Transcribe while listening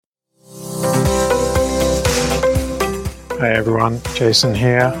Hi everyone, Jason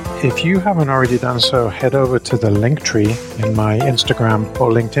here. If you haven't already done so, head over to the Linktree in my Instagram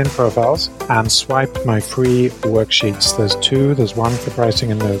or LinkedIn profiles and swipe my free worksheets. There's two. There's one for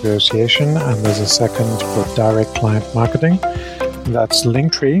pricing and negotiation, and there's a second for direct client marketing. That's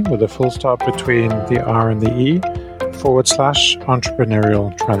Linktree with a full stop between the R and the E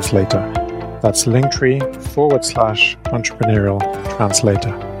 /entrepreneurial translator. That's Linktree /entrepreneurial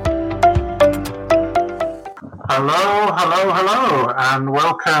translator. Hello, and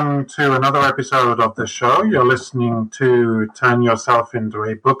welcome to another episode of the show. You're listening to Turn Yourself into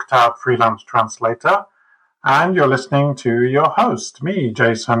a Booked Out Freelance Translator, and you're listening to your host, me,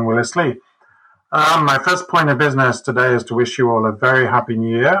 Jason Willis-Lee. My first point of business today is to wish you all a very happy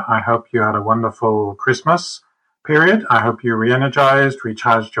new year. I hope you had a wonderful Christmas period. I hope you re-energized,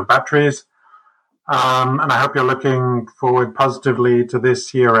 recharged your batteries. And I hope you're looking forward positively to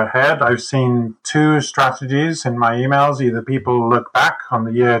this year ahead. I've seen two strategies in my emails. Either people look back on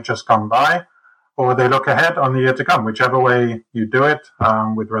the year just gone by, or they look ahead on the year to come, whichever way you do it,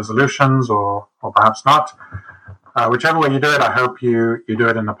 with resolutions or perhaps not. Whichever way you do it, I hope you do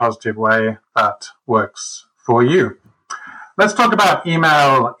it in a positive way that works for you. Let's talk about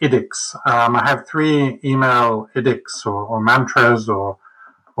email edicts. I have 3 email edicts or mantras or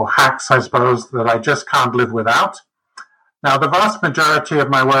hacks, I suppose, that I just can't live without. Now, the vast majority of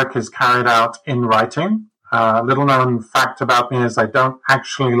my work is carried out in writing. Little known fact about me is I don't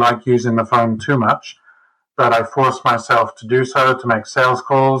actually like using the phone too much, but I force myself to do so to make sales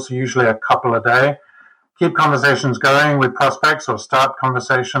calls, usually a couple a day, keep conversations going with prospects or start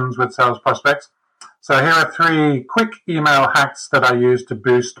conversations with sales prospects. So here are 3 quick email hacks that I use to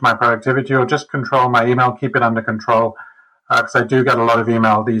boost my productivity or just control my email, keep it under control, because I do get a lot of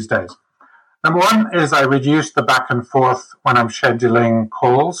email these days. Number 1 is I reduce the back and forth when I'm scheduling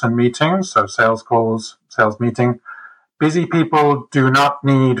calls and meetings, so sales calls, sales meeting. Busy people do not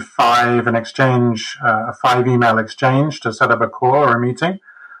need a 5 email exchange to set up a call or a meeting.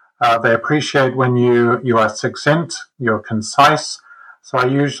 They appreciate when you are succinct, you're concise. So I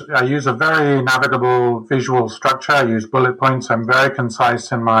use a very navigable visual structure. I use bullet points. I'm very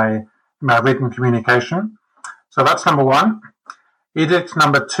concise in my written communication. So that's number 1. Edict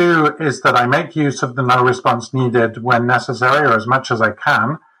number 2 is that I make use of the no response needed when necessary or as much as I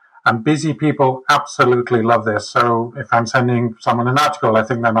can. And busy people absolutely love this. So if I'm sending someone an article I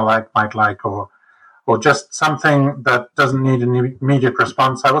think they might like, or just something that doesn't need an immediate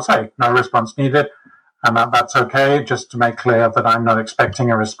response, I will say no response needed. And that's okay, just to make clear that I'm not expecting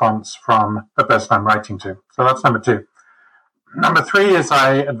a response from the person I'm writing to. So that's number 2. Number 3 is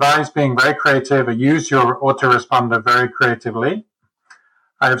I advise being very creative or use your autoresponder very creatively.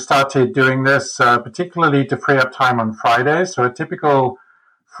 I have started doing this particularly to free up time on Fridays. So a typical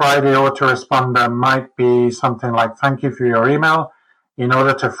Friday autoresponder might be something like, thank you for your email. In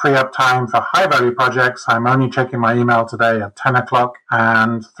order to free up time for high-value projects, I'm only checking my email today at 10 o'clock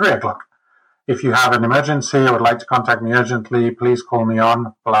and 3 o'clock. If you have an emergency or would like to contact me urgently, please call me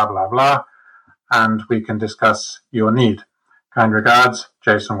on blah, blah, blah, and we can discuss your need. Kind regards,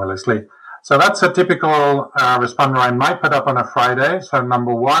 Jason Willis-Lee. So that's a typical responder I might put up on a Friday. So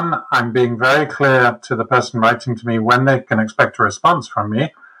number 1, I'm being very clear to the person writing to me when they can expect a response from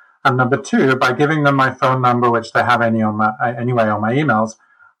me. And number 2, by giving them my phone number, which they have anyway on my emails,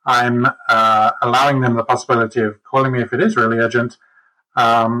 I'm allowing them the possibility of calling me if it is really urgent.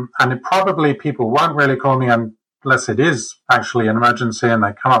 And probably people won't really call me unless it is actually an emergency and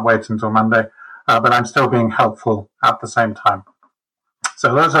they cannot wait until Monday. But I'm still being helpful at the same time.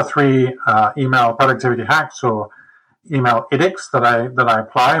 So those are 3 email productivity hacks or email edicts that I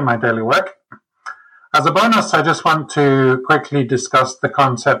apply in my daily work. As a bonus, I just want to quickly discuss the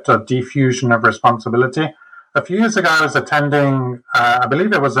concept of diffusion of responsibility. A few years ago, I was attending, I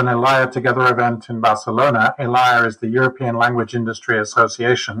believe it was an ELIA Together event in Barcelona. ELIA is the European Language Industry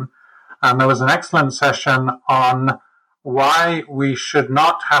Association. And there was an excellent session on why we should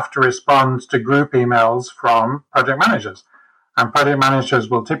not have to respond to group emails from project managers. And project managers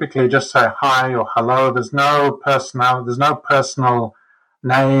will typically just say hi or hello. There's no personal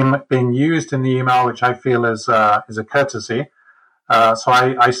name being used in the email, which I feel is a courtesy. So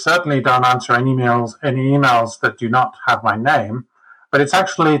I certainly don't answer any emails that do not have my name. But it's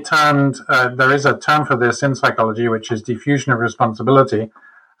actually termed, there is a term for this in psychology, which is diffusion of responsibility.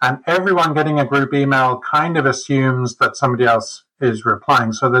 And everyone getting a group email kind of assumes that somebody else is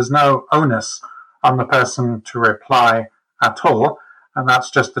replying. So there's no onus on the person to reply at all. And that's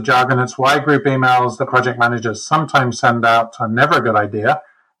just the jargon. It's why group emails that project managers sometimes send out are never a good idea.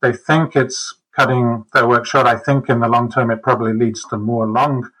 They think it's cutting their work short. I think in the long term, it probably leads to more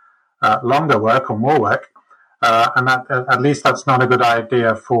longer work or more work. and that at least that's not a good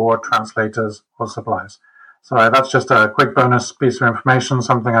idea for translators or suppliers. So that's just a quick bonus piece of information,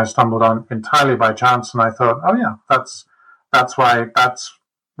 something I stumbled on entirely by chance, and I thought, oh yeah, that's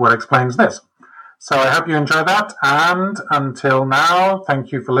what explains this. So I hope you enjoy that, and until now,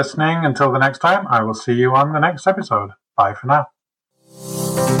 thank you for listening. Until the next time, I will see you on the next episode. Bye for now.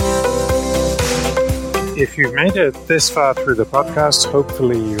 If you've made it this far through the podcast,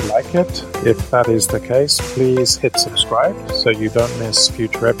 hopefully you like it. If that is the case, please hit subscribe so you don't miss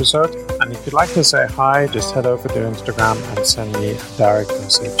future episodes. And if you'd like to say hi, just head over to Instagram and send me a direct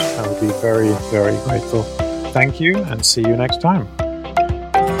message. I would be very, very grateful. Thank you, and see you next time.